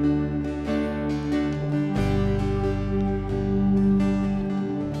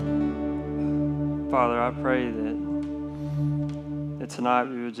Father, I pray that tonight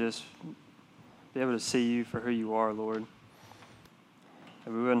we would just be able to see you for who you are, Lord.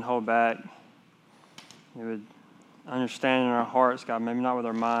 That we wouldn't hold back. We would understand in our hearts, God, maybe not with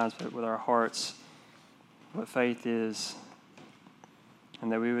our minds, but with our hearts, what faith is. And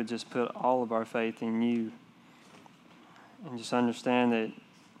that we would just put all of our faith in you. And just understand that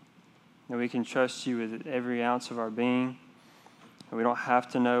we can trust you with every ounce of our being. That we don't have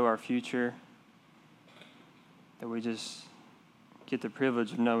to know our future. That we just get the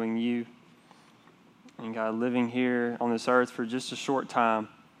privilege of knowing you. And God, living here on this earth for just a short time.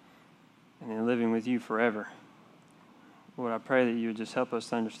 And then living with you forever. Lord, I pray that you would just help us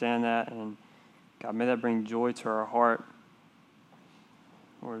to understand that. And God, may that bring joy to our heart.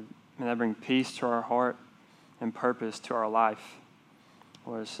 Lord, may that bring peace to our heart and purpose to our life.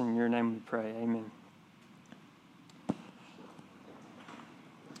 Lord, it's in your name we pray. Amen.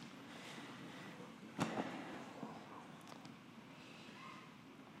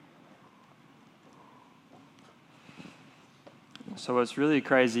 So what's really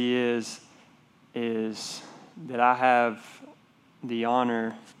crazy is that I have the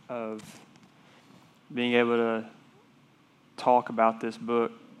honor of being able to talk about this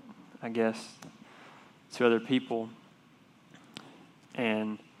book, I guess, to other people.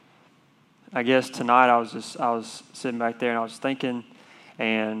 And I guess tonight I was sitting back there and I was thinking,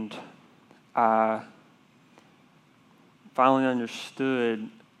 and I finally understood,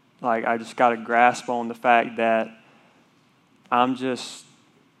 like I just got a grasp on the fact that I'm just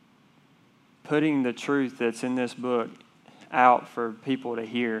putting the truth that's in this book out for people to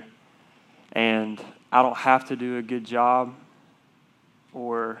hear. And I don't have to do a good job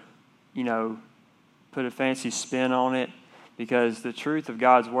or, put a fancy spin on it, because the truth of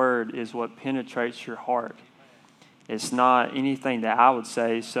God's word is what penetrates your heart. It's not anything that I would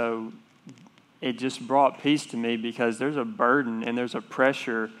say. So it just brought peace to me, because there's a burden and there's a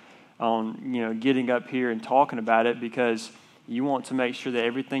pressure on, getting up here and talking about it, because you want to make sure that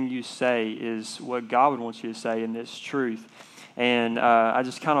everything you say is what God would want you to say, and it's truth. And I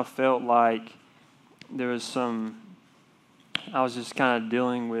just kind of felt like I was just kind of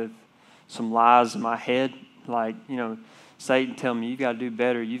dealing with some lies in my head. Like, Satan telling me, you got to do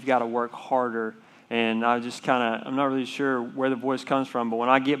better, you've got to work harder. And I'm not really sure where the voice comes from. But when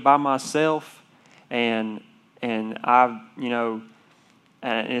I get by myself and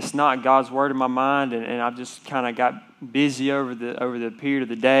it's not God's word in my mind, and I've just kind of got busy over the period of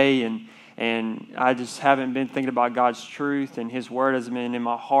the day, and I just haven't been thinking about God's truth, and His word hasn't been in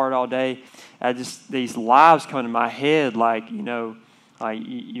my heart all day. These lies come to my head, like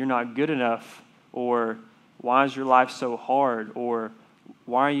you're not good enough, or why is your life so hard, or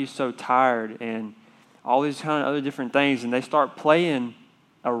why are you so tired, and all these kind of other different things, and they start playing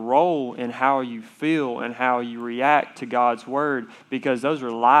a role in how you feel and how you react to God's word, because those are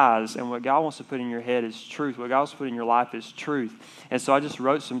lies, and what God wants to put in your head is truth. What God wants to put in your life is truth. And so I just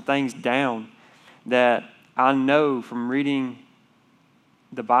wrote some things down that I know from reading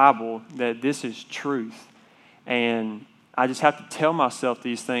the Bible that this is truth. And I just have to tell myself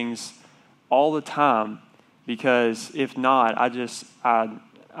these things all the time, because if not,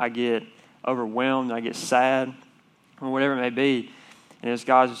 I get overwhelmed, I get sad, or whatever it may be. And as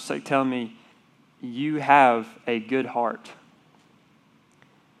God's just like telling me, you have a good heart.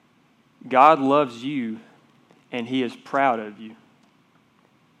 God loves you, and He is proud of you.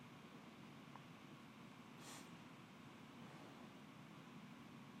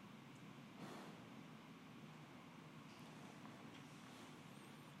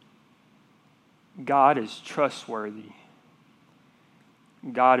 God is trustworthy.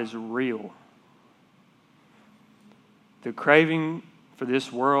 God is real. The craving for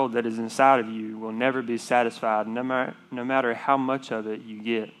this world that is inside of you will never be satisfied, no matter how much of it you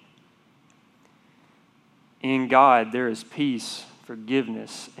get. In God, there is peace,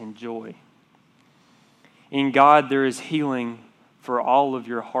 forgiveness, and joy. In God, there is healing for all of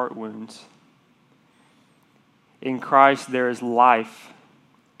your heart wounds. In Christ, there is life.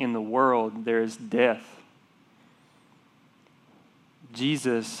 In the world, there is death.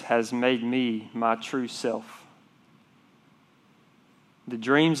 Jesus has made me my true self. The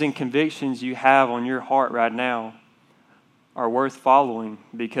dreams and convictions you have on your heart right now are worth following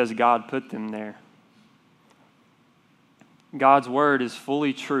because God put them there. God's word is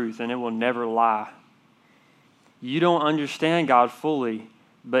fully truth, and it will never lie. You don't understand God fully,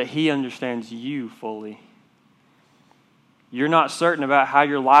 but He understands you fully. You're not certain about how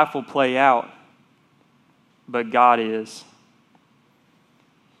your life will play out, but God is.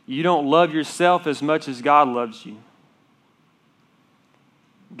 You don't love yourself as much as God loves you.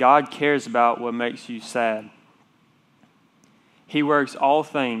 God cares about what makes you sad. He works all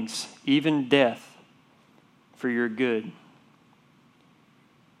things, even death, for your good.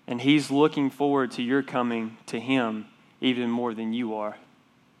 And He's looking forward to your coming to Him even more than you are.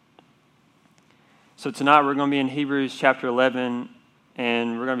 So tonight we're going to be in Hebrews chapter 11,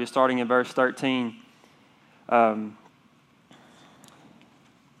 and we're going to be starting in verse 13. And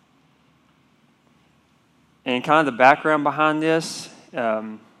kind of the background behind this,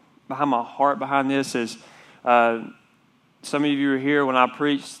 behind my heart behind this is, some of you were here when I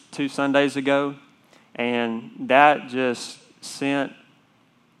preached 2 Sundays ago, and that just sent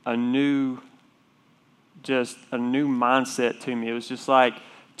a new mindset to me. It was just like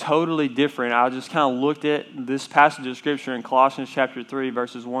totally different. I just kind of looked at this passage of Scripture in Colossians chapter 3,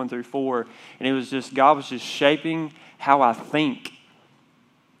 verses 1 through 4, and it was just, God was just shaping how I think.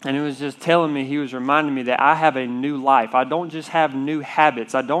 And it was just telling me, He was reminding me that I have a new life. I don't just have new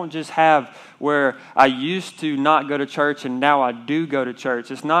habits. I don't just have where I used to not go to church and now I do go to church.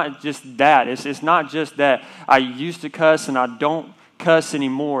 It's not just that. It's not just that I used to cuss and I don't cuss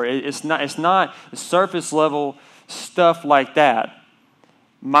anymore. It's not surface level stuff like that.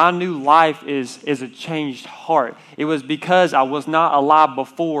 My new life is a changed heart. It was because I was not alive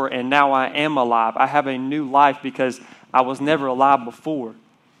before and now I am alive. I have a new life because I was never alive before.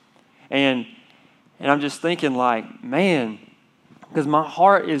 And I'm just thinking like, man, because my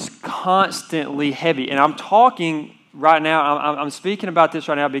heart is constantly heavy. And I'm talking right now, I'm speaking about this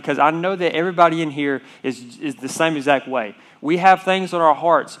right now because I know that everybody in here is the same exact way. We have things on our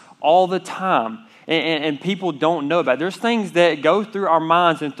hearts all the time. And people don't know about it. There's things that go through our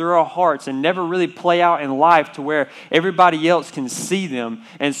minds and through our hearts and never really play out in life to where everybody else can see them.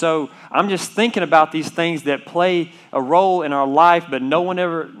 And so I'm just thinking about these things that play a role in our life, but no one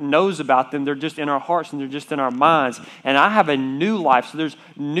ever knows about them. They're just in our hearts and they're just in our minds. And I have a new life. So there's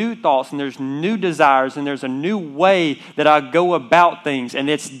new thoughts and there's new desires and there's a new way that I go about things, and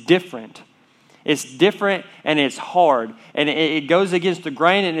it's different. It's different and it's hard. And it goes against the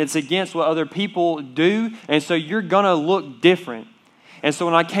grain and it's against what other people do. And so you're going to look different. And so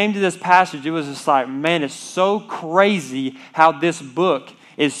when I came to this passage, it was just like, man, it's so crazy how this book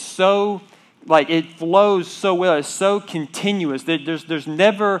is so, like, it flows so well. It's so continuous. There's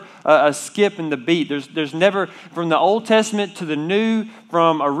never a skip in the beat. There's never, from the Old Testament to the New,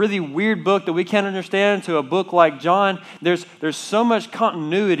 from a really weird book that we can't understand to a book like John, there's so much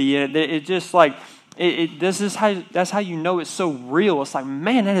continuity in it that it just like, that's how you know it's so real. It's like,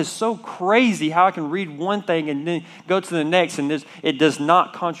 man, that is so crazy how I can read one thing and then go to the next, and it does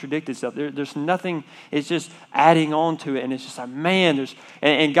not contradict itself. There's nothing. It's just adding on to it, and it's just like, man,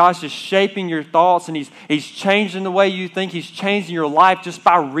 and God's just shaping your thoughts, and He's changing the way you think. He's changing your life just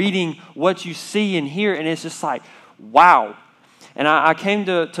by reading what you see and hear, and it's just like, wow. And I came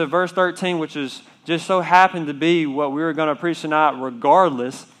to verse 13, which is just so happened to be what we were going to preach tonight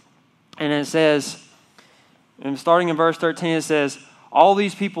regardless. And it says, and starting in verse 13, it says, all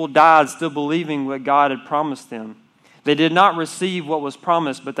these people died still believing what God had promised them. They did not receive what was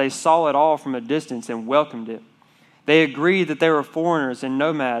promised, but they saw it all from a distance and welcomed it. They agreed that they were foreigners and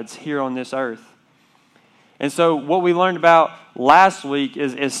nomads here on this earth. And so what we learned about last week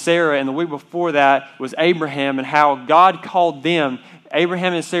is Sarah, and the week before that was Abraham, and how God called them,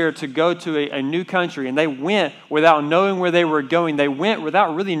 Abraham and Sarah, to go to a new country. And they went without knowing where they were going. They went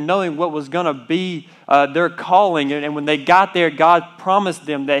without really knowing what was going to be their calling. And when they got there, God promised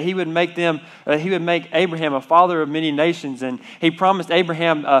them that He would make Abraham a father of many nations. And He promised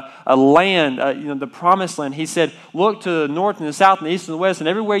Abraham a land, the promised land. He said, look to the north and the south and the east and the west, and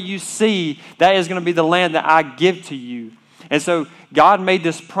everywhere you see, that is going to be the land that I give to you. And so God made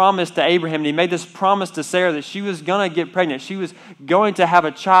this promise to Abraham, and He made this promise to Sarah that she was going to get pregnant. She was going to have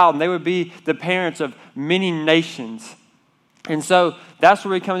a child, and they would be the parents of many nations. And so that's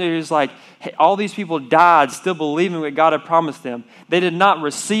where we come to. It's like, hey, all these people died still believing what God had promised them. They did not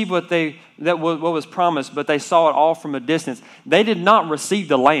receive what was promised, but they saw it all from a distance. They did not receive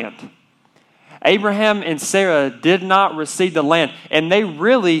the land. Abraham and Sarah did not receive the land, and they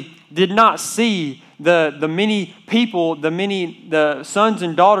really did not see the many people, the sons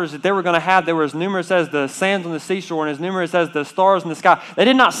and daughters that they were going to have. They were as numerous as the sands on the seashore and as numerous as the stars in the sky. They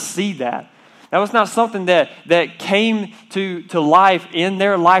did not see that. That was not something that came to life in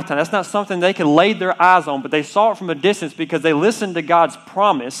their lifetime. That's not something they could lay their eyes on, but they saw it from a distance because they listened to God's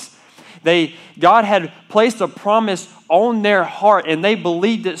promise. God had placed a promise on their heart, and they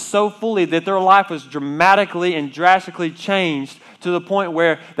believed it so fully that their life was dramatically and drastically changed to the point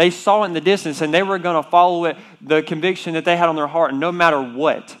where they saw it in the distance and they were going to follow it, the conviction that they had on their heart, no matter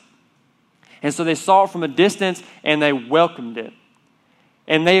what. And so they saw it from a distance and they welcomed it.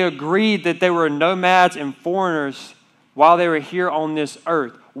 And they agreed that they were nomads and foreigners while they were here on this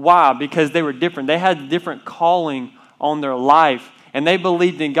earth. Why? Because they were different. They had a different calling on their life. And they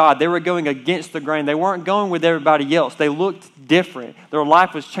believed in God. They were going against the grain. They weren't going with everybody else. They looked different. Their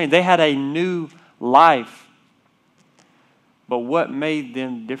life was changed. They had a new life. But what made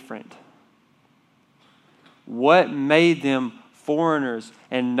them different? What made them foreigners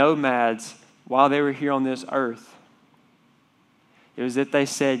and nomads while they were here on this earth? It was that they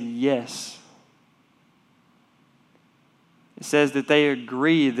said yes. It says that they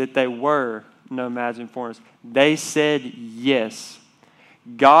agreed that they were nomads and foreigners. They said yes.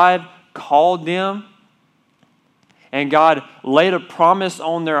 God called them, and God laid a promise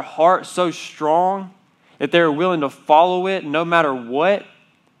on their heart so strong that they were willing to follow it no matter what.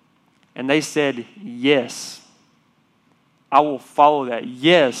 And they said, yes, I will follow that.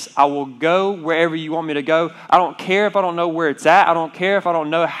 Yes, I will go wherever you want me to go. I don't care if I don't know where it's at. I don't care if I don't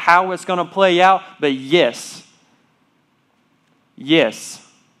know how it's going to play out. But yes. Yes.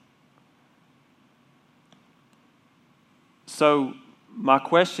 So my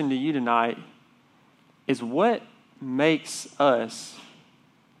question to you tonight is, what makes us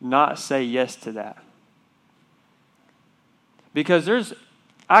not say yes to that? Because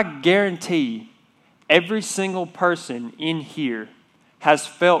I guarantee every single person in here has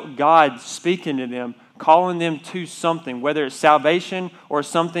felt God speaking to them, calling them to something, whether it's salvation or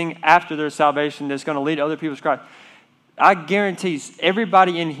something after their salvation that's going to lead other people to Christ. I guarantee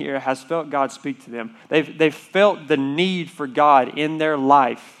everybody in here has felt God speak to them. They've felt the need for God in their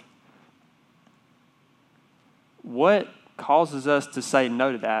life. What causes us to say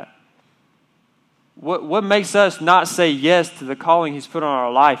no to that? What makes us not say yes to the calling He's put on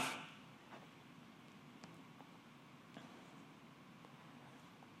our life?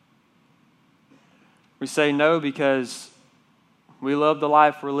 We say no because we love the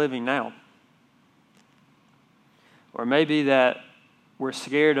life we're living now. Or maybe that we're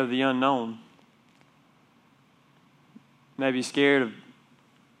scared of the unknown. Maybe scared of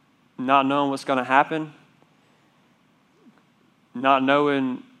not knowing what's going to happen. Not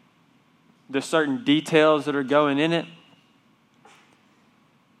knowing the certain details that are going in it.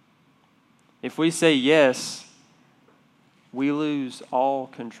 If we say yes, we lose all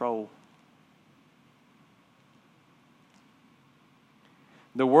control.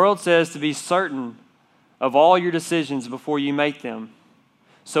 The world says to be certain of all your decisions before you make them.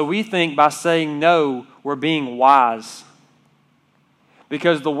 So we think by saying no, we're being wise.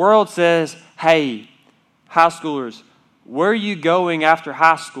 Because the world says, hey, high schoolers, where are you going after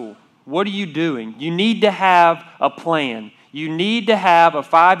high school? What are you doing? You need to have a plan. You need to have a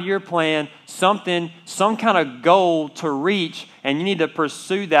 5-year plan, some kind of goal to reach, and you need to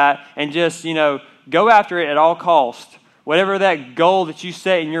pursue that and just, go after it at all costs. Whatever that goal that you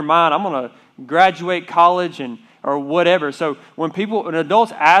set in your mind, I'm going to graduate college or whatever. So when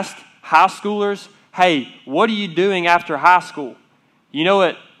adults ask high schoolers, hey, what are you doing after high school? You know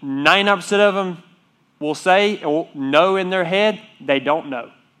what 99% of them will say or know in their head? They don't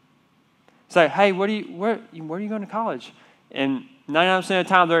know. Say, hey, where are you going to college? And 99% of the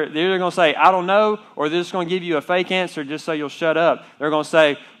time, they're either going to say, I don't know, or they're just going to give you a fake answer just so you'll shut up. They're going to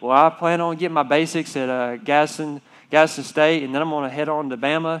say, well, I plan on getting my basics at Gadsden State, and then I'm going to head on to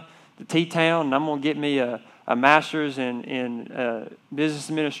Bama, to T-Town, and I'm going to get me a master's in business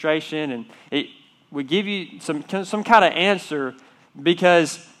administration. And we give you some kind of answer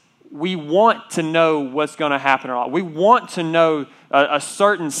because we want to know what's going to happen in our life. We want to know a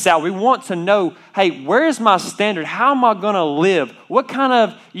certain salary. We want to know, hey, where is my standard? How am I going to live? What kind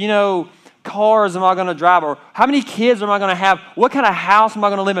of, cars am I going to drive? Or how many kids am I going to have? What kind of house am I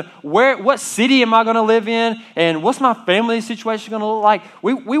going to live in? What city am I going to live in? And what's my family situation going to look like?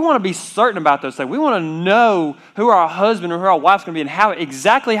 We want to be certain about those things. We want to know who our husband or who our wife's going to be and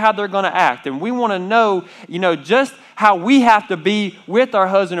exactly how they're going to act. And we want to know, just how we have to be with our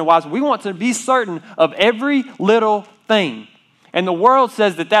husband and wives. We want to be certain of every little thing. And the world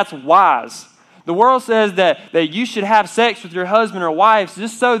says that that's wise. The world says that you should have sex with your husband or wife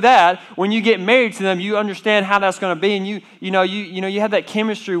just so that when you get married to them, you understand how that's going to be, and you have that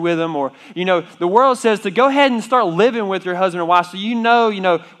chemistry with them. Or the world says to go ahead and start living with your husband or wife, so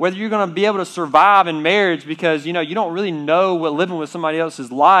whether you're going to be able to survive in marriage, because you don't really know what living with somebody else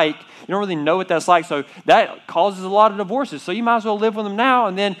is like. You don't really know what that's like, so that causes a lot of divorces. So you might as well live with them now,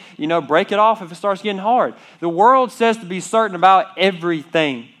 and then break it off if it starts getting hard. The world says to be certain about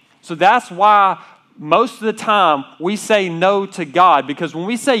everything. So that's why most of the time we say no to God, because when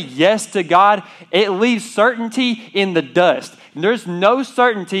we say yes to God, it leaves certainty in the dust. There's no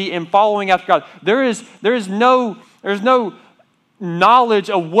certainty in following after God. There's no knowledge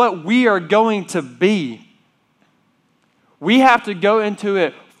of what we are going to be. We have to go into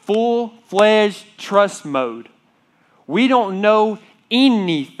it full-fledged trust mode. We don't know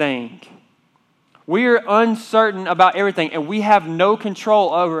anything. We are uncertain about everything, and we have no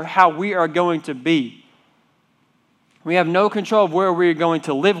control over how we are going to be. We have no control of where we're going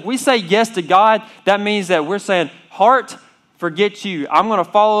to live. If we say yes to God, that means that we're saying, heart, forget you. I'm going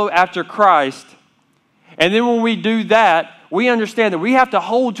to follow after Christ. And then when we do that, we understand that we have to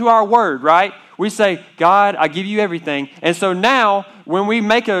hold to our word, right? We say, God, I give you everything. And so now, when we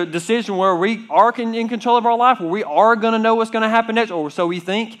make a decision where we are in control of our life, where we are going to know what's going to happen next, or so we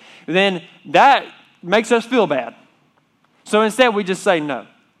think, then that makes us feel bad. So instead, we just say no.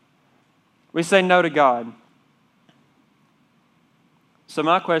 We say no to God. So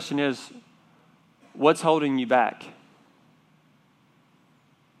my question is, what's holding you back?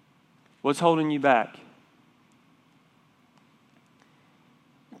 What's holding you back?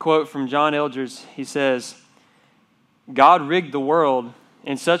 Quote from John Eldredge, he says, God rigged the world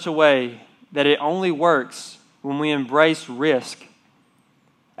in such a way that it only works when we embrace risk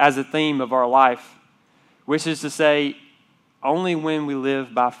as a theme of our life, which is to say, only when we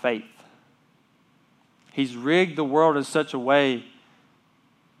live by faith. He's rigged the world in such a way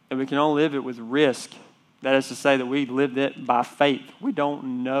that we can only live it with risk. That is to say that we lived it by faith. We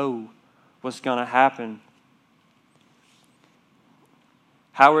don't know what's going to happen.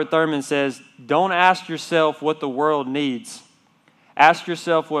 Howard Thurman says, don't ask yourself what the world needs. Ask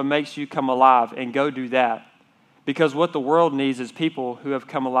yourself what makes you come alive and go do that. Because what the world needs is people who have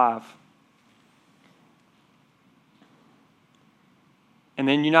come alive. And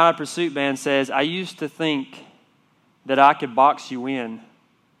then United Pursuit Band says, I used to think that I could box you in,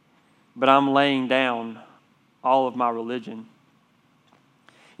 but I'm laying down all of my religion.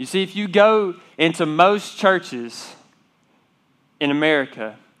 You see, if you go into most churches in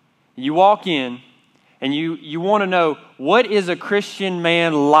America, you walk in and you want to know, what is a Christian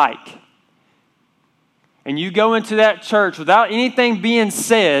man like? And you go into that church without anything being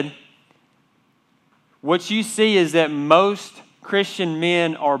said, what you see is that most Christian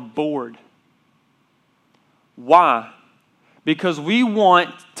men are bored. Why? Because we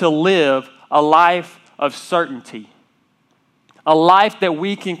want to live a life of certainty. A life that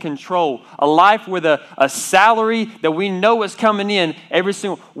we can control. A life with a salary that we know is coming in every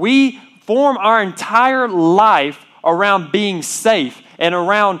single. We form our entire life around being safe and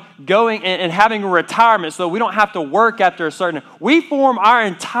around going and having a retirement so we don't have to work after a certain. We form our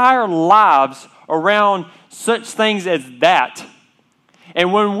entire lives around such things as that.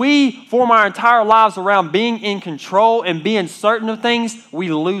 And when we form our entire lives around being in control and being certain of things,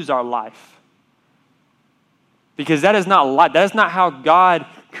 we lose our life. Because that is not life. That is not how God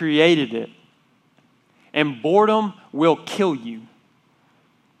created it. And boredom will kill you.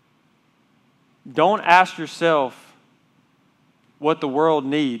 Don't ask yourself what the world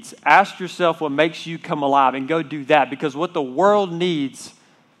needs. Ask yourself what makes you come alive and go do that. Because what the world needs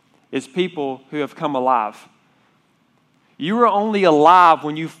is people who have come alive. You are only alive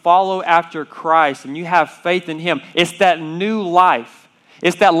when you follow after Christ and you have faith in Him. It's that new life.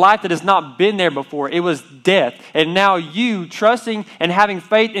 It's that life that has not been there before. It was death. And now you, trusting and having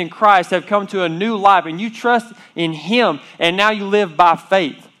faith in Christ, have come to a new life. And you trust in Him. And now you live by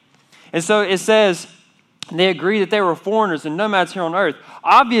faith. And so it says, they agree that they were foreigners and nomads here on earth.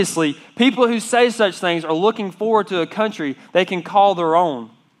 Obviously, people who say such things are looking forward to a country they can call their own.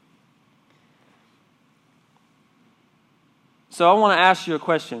 So I want to ask you a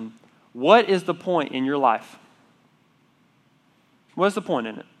question. What is the point in your life? What's the point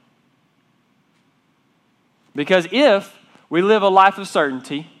in it? Because if we live a life of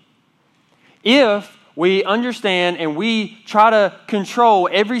certainty, if we understand and we try to control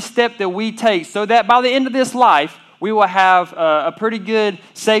every step that we take so that by the end of this life, we will have a pretty good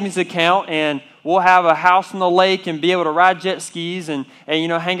savings account and we'll have a house on the lake and be able to ride jet skis and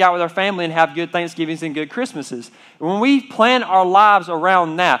hang out with our family and have good Thanksgivings and good Christmases. When we plan our lives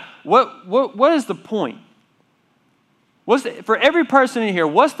around that, what is the point? For every person in here,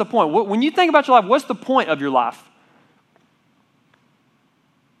 what's the point? When you think about your life, what's the point of your life?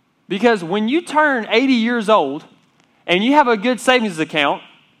 Because when you turn 80 years old and you have a good savings account,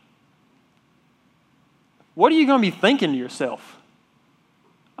 what are you going to be thinking to yourself?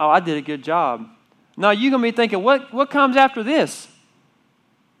 Oh, I did a good job. No, you're going to be thinking, what comes after this?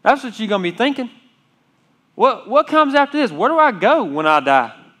 That's what you're going to be thinking. What comes after this? Where do I go when I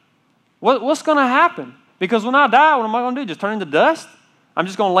die? What's going to happen? Because when I die, what am I going to do? Just turn into dust? I'm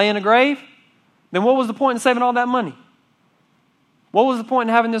just going to lay in a grave? Then what was the point in saving all that money? What was the point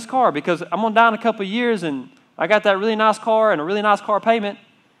in having this car? Because I'm going to die in a couple of years and I got that really nice car and a really nice car payment.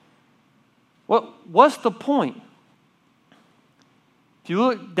 What's the point? If you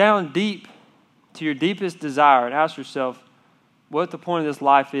look down deep to your deepest desire and ask yourself what the point of this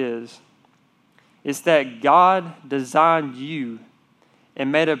life is, it's that God designed you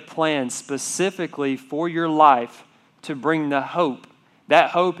and made a plan specifically for your life to bring the hope.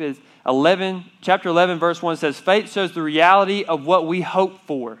 That hope is chapter 11, verse 1 says, faith shows the reality of what we hope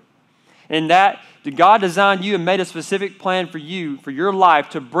for. And that God designed you and made a specific plan for you, for your life,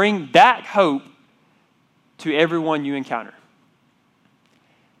 to bring that hope to everyone you encounter.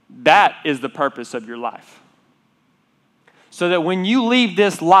 That is the purpose of your life. So that when you leave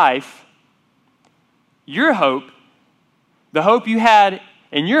this life, your hope, the hope you had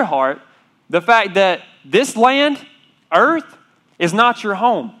in your heart, the fact that this land, earth, is not your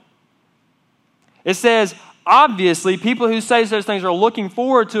home. It says, obviously, people who say those things are looking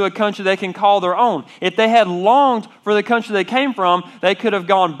forward to a country they can call their own. If they had longed for the country they came from, they could have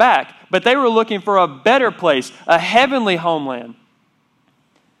gone back. But they were looking for a better place, a heavenly homeland.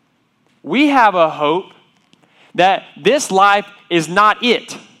 We have a hope that this life is not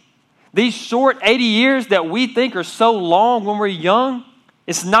it. These short 80 years that we think are so long when we're young,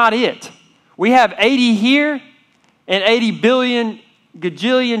 it's not it. We have 80 here and 80 billion,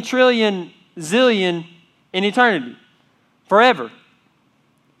 gajillion, trillion, zillion in eternity, forever.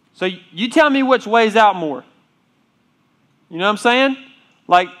 So you tell me which weighs out more. You know what I'm saying?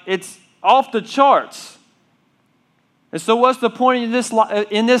 Like, it's off the charts. And so what's the point of this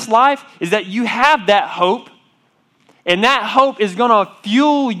in this life is that you have that hope, and that hope is going to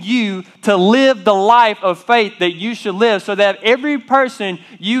fuel you to live the life of faith that you should live, so that every person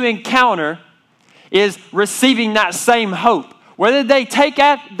you encounter is receiving that same hope. Whether they take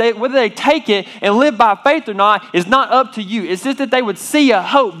it and live by faith or not is not up to you. It's just that they would see a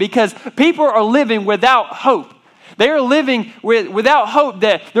hope, because people are living without hope. They are living without hope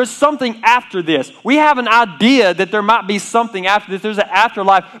that there's something after this. We have an idea that there might be something after this. There's an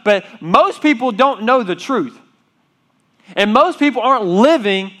afterlife. But most people don't know the truth. And most people aren't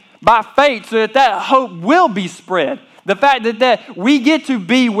living by faith so that hope will be spread. The fact that we get to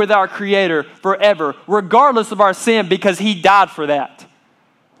be with our Creator forever, regardless of our sin, because He died for that.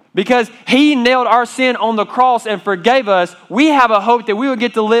 Because He nailed our sin on the cross and forgave us, we have a hope that we will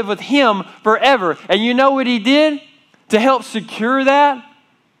get to live with Him forever. And you know what He did to help secure that?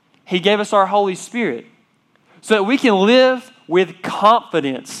 He gave us our Holy Spirit so that we can live with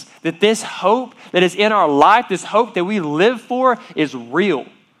confidence that this hope that is in our life, this hope that we live for, is real.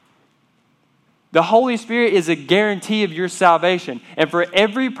 The Holy Spirit is a guarantee of your salvation. And for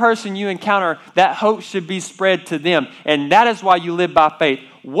every person you encounter, that hope should be spread to them. And that is why you live by faith.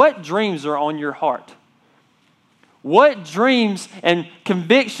 What dreams are on your heart? What dreams and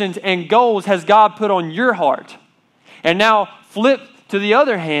convictions and goals has God put on your heart? And now flip to the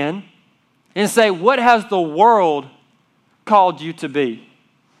other hand and say, what has the world called you to be?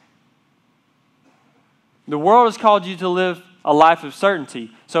 The world has called you to live a life of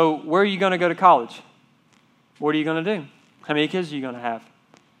certainty. So where are you going to go to college? What are you going to do? How many kids are you going to have?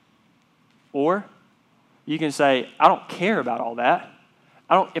 Or you can say, I don't care about all that.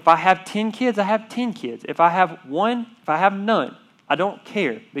 If I have 10 kids, I have 10 kids. If I have one, if I have none, I don't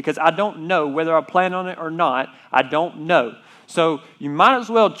care, because I don't know whether I plan on it or not. I don't know. So you might as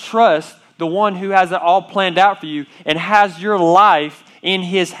well trust the one who has it all planned out for you and has your life in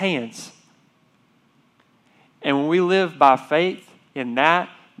His hands. And when we live by faith in that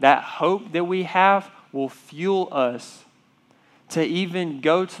hope that we have will fuel us to even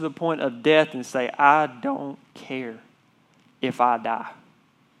go to the point of death and say, I don't care if I die.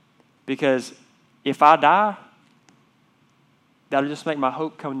 Because if I die, that'll just make my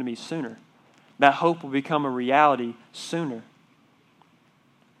hope come to me sooner. That hope will become a reality sooner.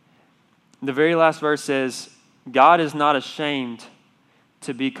 The very last verse says, God is not ashamed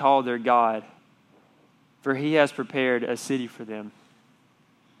to be called their God, for He has prepared a city for them.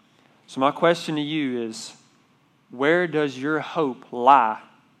 So my question to you is, where does your hope lie?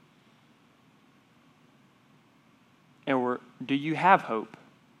 And do you have hope?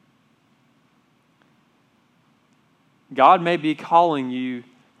 God may be calling you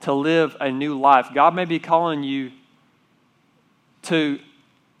to live a new life. God may be calling you to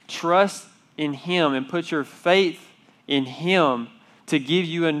trust in Him and put your faith in Him to give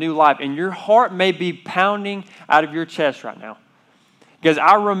you a new life. And your heart may be pounding out of your chest right now. Because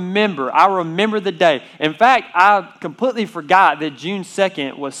I remember the day. In fact, I completely forgot that June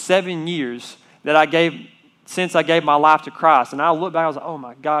 2nd was 7 years since I gave my life to Christ. And I looked back, I was like, oh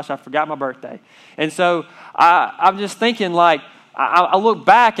my gosh, I forgot my birthday. And so I'm just thinking, like, I look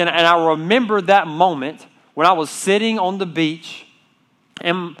back and I remember that moment when I was sitting on the beach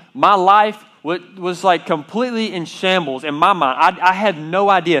and my life was like completely in shambles in my mind. I had no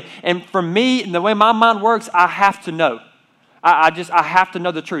idea. And for me, the way my mind works, I have to know. I have to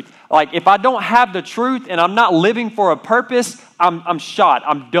know the truth. Like if I don't have the truth and I'm not living for a purpose, I'm shot.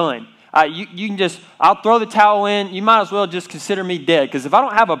 I'm done. You can just, I'll throw the towel in. You might as well just consider me dead. Because if I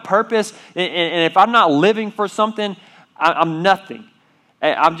don't have a purpose and if I'm not living for something, I'm nothing.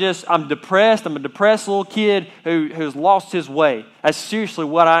 I'm depressed. I'm a depressed little kid who's lost his way. That's seriously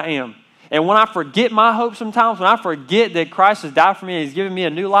what I am. And when I forget my hope sometimes, when I forget that Christ has died for me and He's given me a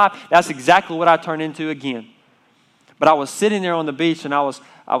new life, that's exactly what I turn into again. But I was sitting there on the beach and I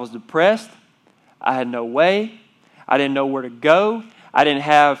was depressed. I had no way. I didn't know where to go. I didn't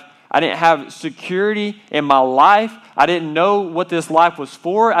have security in my life. I didn't know what this life was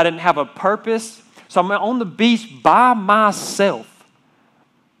for. I didn't have a purpose. So I'm on the beach by myself.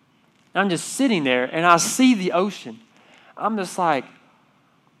 I'm just sitting there and I see the ocean. I'm just like,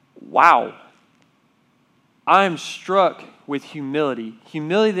 wow. I am struck with humility.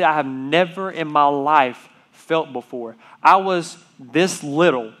 Humility that I have never in my life felt before. I was this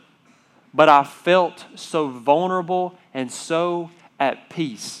little, but I felt so vulnerable and so at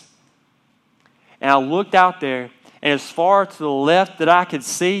peace. And I looked out there, and as far to the left that I could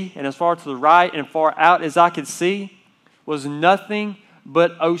see, and as far to the right and far out as I could see, was nothing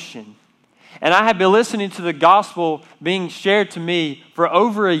but ocean. And I had been listening to the gospel being shared to me for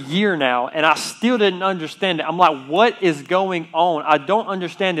over a year now, and I still didn't understand it. I'm like, what is going on? I don't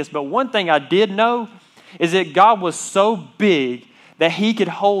understand this. But one thing I did know is that God was so big that He could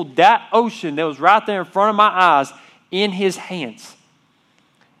hold that ocean that was right there in front of my eyes in His hands.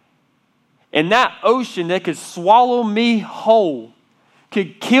 And that ocean that could swallow me whole,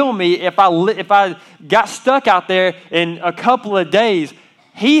 could kill me if I got stuck out there in a couple of days.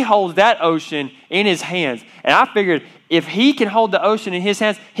 He holds that ocean in His hands. And I figured if He can hold the ocean in His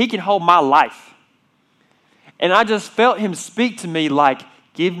hands, He can hold my life. And I just felt Him speak to me like,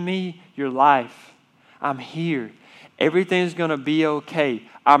 give me your life. I'm here. Everything's going to be okay.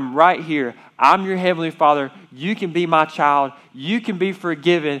 I'm right here. I'm your Heavenly Father. You can be my child. You can be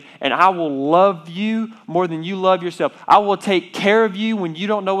forgiven. And I will love you more than you love yourself. I will take care of you when you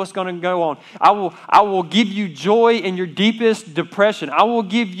don't know what's going to go on. I will give you joy in your deepest depression. I will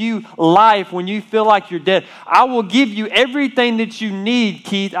give you life when you feel like you're dead. I will give you everything that you need,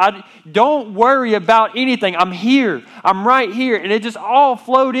 Keith. Don't worry about anything. I'm here. I'm right here. And it just all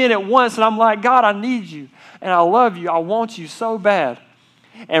flowed in at once. And I'm like, God, I need you. And I love you. I want you so bad.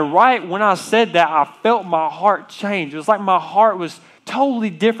 And right when I said that, I felt my heart change. It was like my heart was totally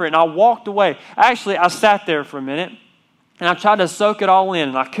different. And I walked away. Actually, I sat there for a minute, and I tried to soak it all in,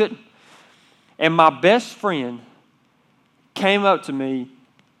 and I couldn't. And my best friend came up to me,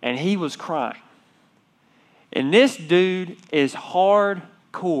 and he was crying. And this dude is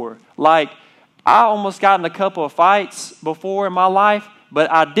hardcore. Like, I almost got in a couple of fights before in my life, but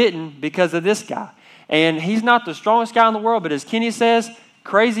I didn't because of this guy. And he's not the strongest guy in the world, but as Kenny says,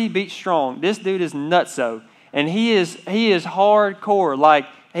 crazy beats strong. This dude is nutso. And he is hardcore. Like,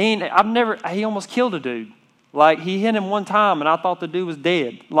 he almost killed a dude. Like, he hit him one time and I thought the dude was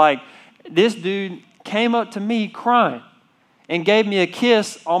dead. Like, this dude came up to me crying and gave me a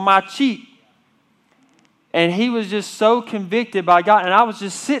kiss on my cheek. And he was just so convicted by God. And I was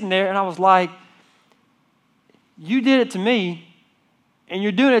just sitting there and I was like, you did it to me and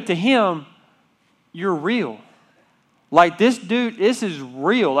you're doing it to him. You're real. Like this dude, this is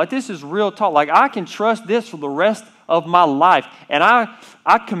real. Like this is real talk. Like I can trust this for the rest of my life. And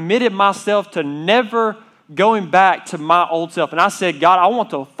I committed myself to never going back to my old self. And I said, God, I want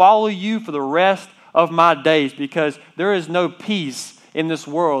to follow you for the rest of my days because there is no peace in this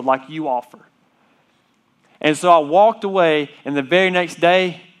world like you offer. And so I walked away, and the very next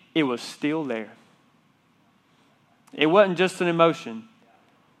day, it was still there. It wasn't just an emotion.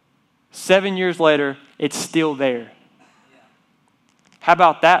 7 years later, it's still there. How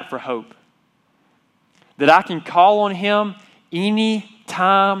about that for hope? That I can call on Him any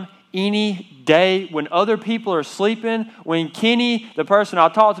time, any day, when other people are sleeping, when Kenny, the person I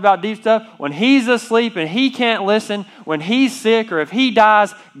talked about deep stuff, when he's asleep and he can't listen, when he's sick or if he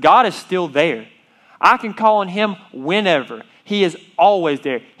dies, God is still there. I can call on Him whenever. He is always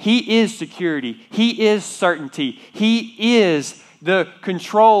there. He is security. He is certainty. He is the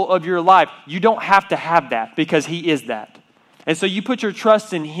control of your life. You don't have to have that because He is that. And so you put your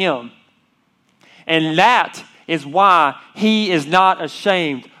trust in Him. And that is why He is not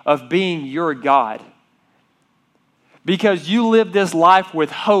ashamed of being your God. because you live this life with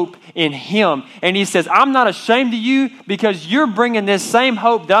hope in Him. And He says, I'm not ashamed of you because you're bringing this same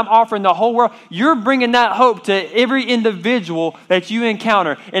hope that I'm offering the whole world. You're bringing that hope to every individual that you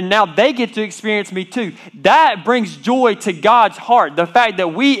encounter. And now they get to experience me too. That brings joy to God's heart. The fact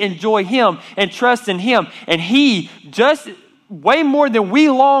that we enjoy Him and trust in Him. And He just way more than we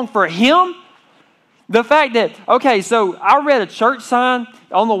long for Him. The fact that, okay, so I read a church sign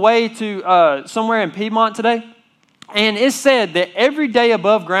on the way to somewhere in Piedmont today. And it said that every day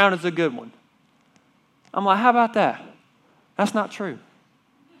above ground is a good one. I'm like, how about that? That's not true.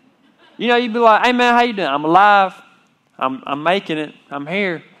 You know, you'd be like, hey man, how you doing? I'm alive. I'm making it. I'm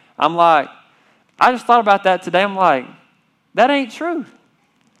here. I'm like, I just thought about that today. I'm like, that ain't true.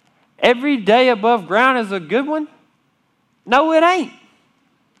 Every day above ground is a good one? No, it ain't.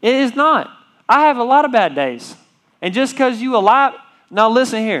 It is not. I have a lot of bad days. And just because you alive, now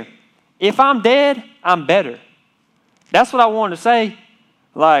listen here. If I'm dead, I'm better. That's what I wanted to say.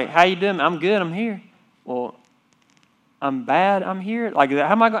 Like, how you doing? I'm good. I'm here. Well, I'm bad. I'm here. Like,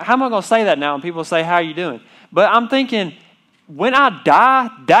 how am I going to say that now? And people say, how are you doing? But I'm thinking, when I die,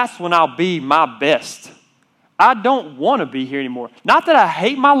 that's when I'll be my best. I don't want to be here anymore. Not that I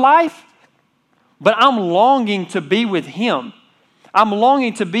hate my life, but I'm longing to be with Him. I'm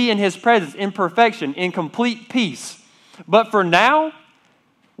longing to be in His presence, in perfection, in complete peace. But for now,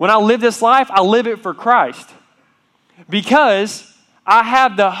 when I live this life, I live it for Christ. Because I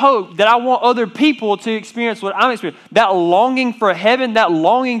have the hope that I want other people to experience what I'm experiencing. That longing for heaven, that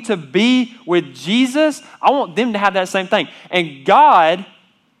longing to be with Jesus, I want them to have that same thing. And God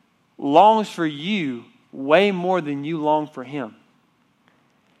longs for you way more than you long for Him.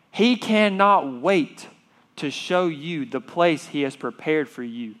 He cannot wait to show you the place He has prepared for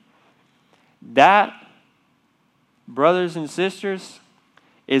you. That, brothers and sisters,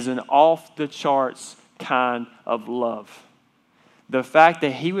 is an off-the-charts kind of love. The fact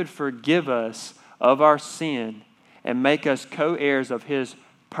that He would forgive us of our sin and make us co-heirs of His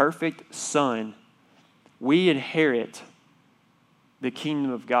perfect Son, we inherit the kingdom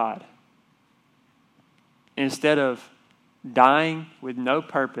of God. Instead of dying with no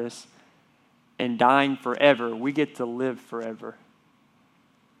purpose and dying forever, we get to live forever.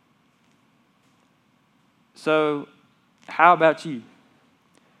 So, how about you?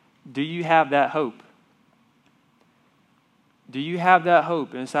 Do you have that hope? Do you have that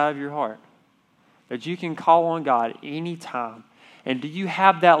hope inside of your heart that you can call on God anytime? And do you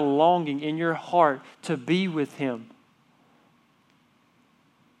have that longing in your heart to be with Him?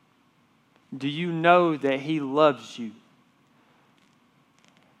 Do you know that He loves you?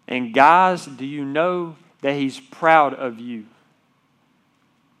 And guys, do you know that He's proud of you?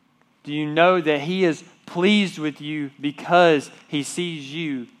 Do you know that He is pleased with you because He sees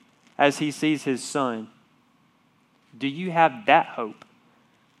you as He sees His Son? Do you have that hope?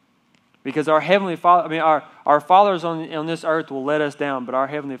 Because our Heavenly Father, our fathers on this earth will let us down, but our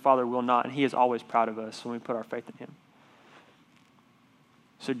Heavenly Father will not, and He is always proud of us when we put our faith in Him.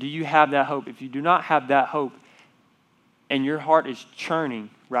 So do you have that hope? If you do not have that hope, and your heart is churning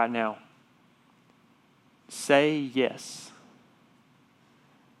right now, say yes.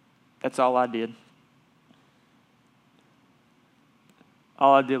 That's all I did.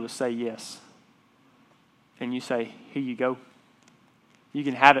 All I did was say yes. And you say, here you go. You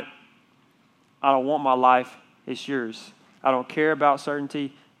can have it. I don't want my life. It's yours. I don't care about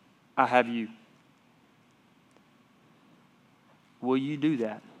certainty. I have you. Will you do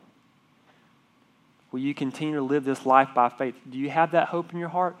that? Will you continue to live this life by faith? Do you have that hope in your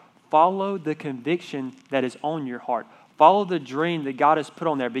heart? Follow the conviction that is on your heart. Follow the dream that God has put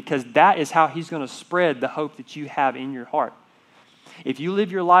on there, because that is how He's going to spread the hope that you have in your heart. If you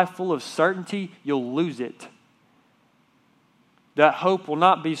live your life full of certainty, you'll lose it. That hope will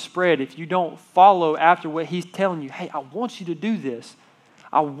not be spread if you don't follow after what He's telling you. Hey, I want you to do this.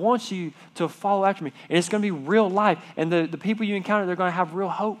 I want you to follow after me. And it's going to be real life. And the people you encounter, they're going to have real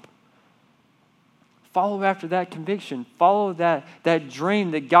hope. Follow after that conviction. Follow that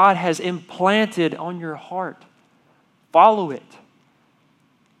dream that God has implanted on your heart. Follow it.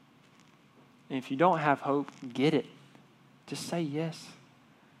 And if you don't have hope, get it. Just say yes.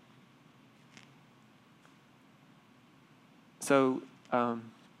 So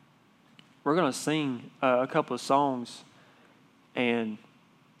we're going to sing a couple of songs. And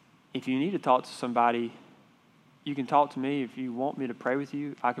if you need to talk to somebody, you can talk to me. If you want me to pray with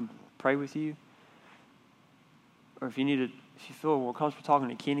you, I can pray with you. Or if you feel more comfortable talking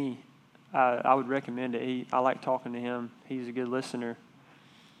to Kenny, I would recommend it. I like talking to him. He's a good listener.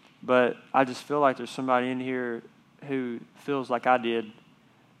 But I just feel like there's somebody in here who feels like I did,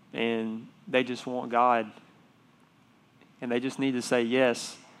 and they just want God. and they just need to say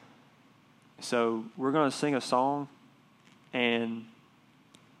yes. So we're going to sing a song, and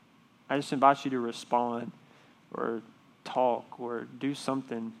I just invite you to respond or talk or do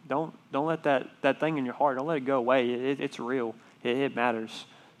something. Don't let that thing in your heart, don't let it go away. It's real. It matters.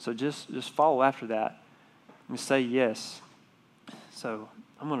 So just follow after that and say yes. So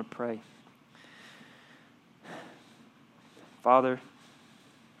I'm going to pray. Father,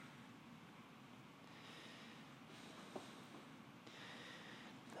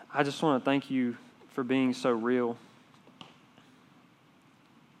 I just want to thank you for being so real.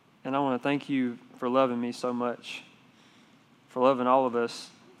 And I want to thank you for loving me so much, for loving all of us,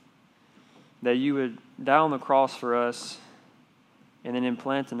 that you would die on the cross for us and then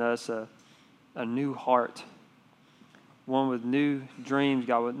implant in us a new heart, one with new dreams,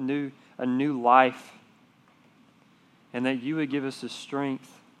 God, with a new life, and that you would give us the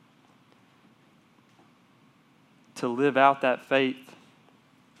strength to live out that faith.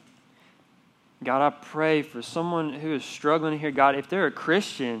 God, I pray for someone who is struggling here, God, if they're a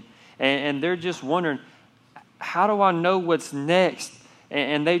Christian and they're just wondering, how do I know what's next?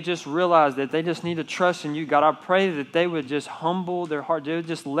 And they just realize that they just need to trust in you. God, I pray that they would just humble their heart. They would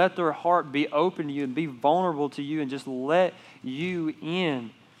just let their heart be open to you and be vulnerable to you and just let you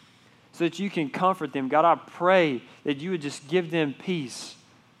in so that you can comfort them. God, I pray that you would just give them peace.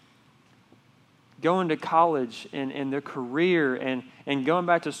 Going to college and their career and going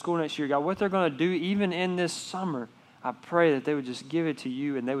back to school next year, God, what they're going to do even in this summer, I pray that they would just give it to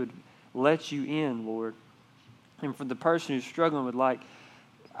you and they would let you in, Lord. And for the person who's struggling with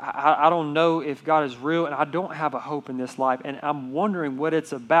I don't know if God is real and I don't have a hope in this life and I'm wondering what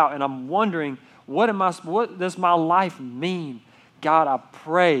it's about and I'm wondering what does my life mean? God, I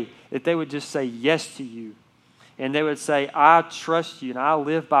pray that they would just say yes to you and they would say, I trust you and I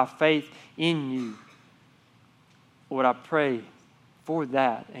live by faith in you. Lord, I pray for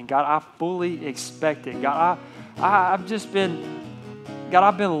that. And God, I fully expect it. God, I've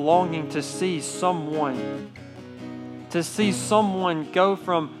been longing to see someone go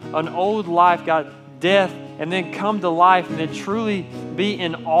from an old life, God, death, and then come to life and then truly be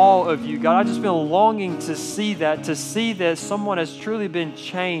in awe of you. God, I've just been longing to see that someone has truly been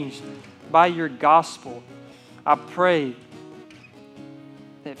changed by your gospel. I pray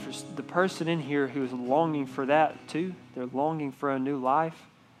that for the person in here who is longing for that too, they're longing for a new life,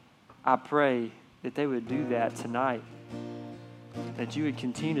 I pray that they would do that tonight, that you would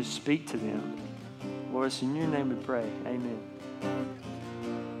continue to speak to them. Lord, it's in your name we pray. Amen.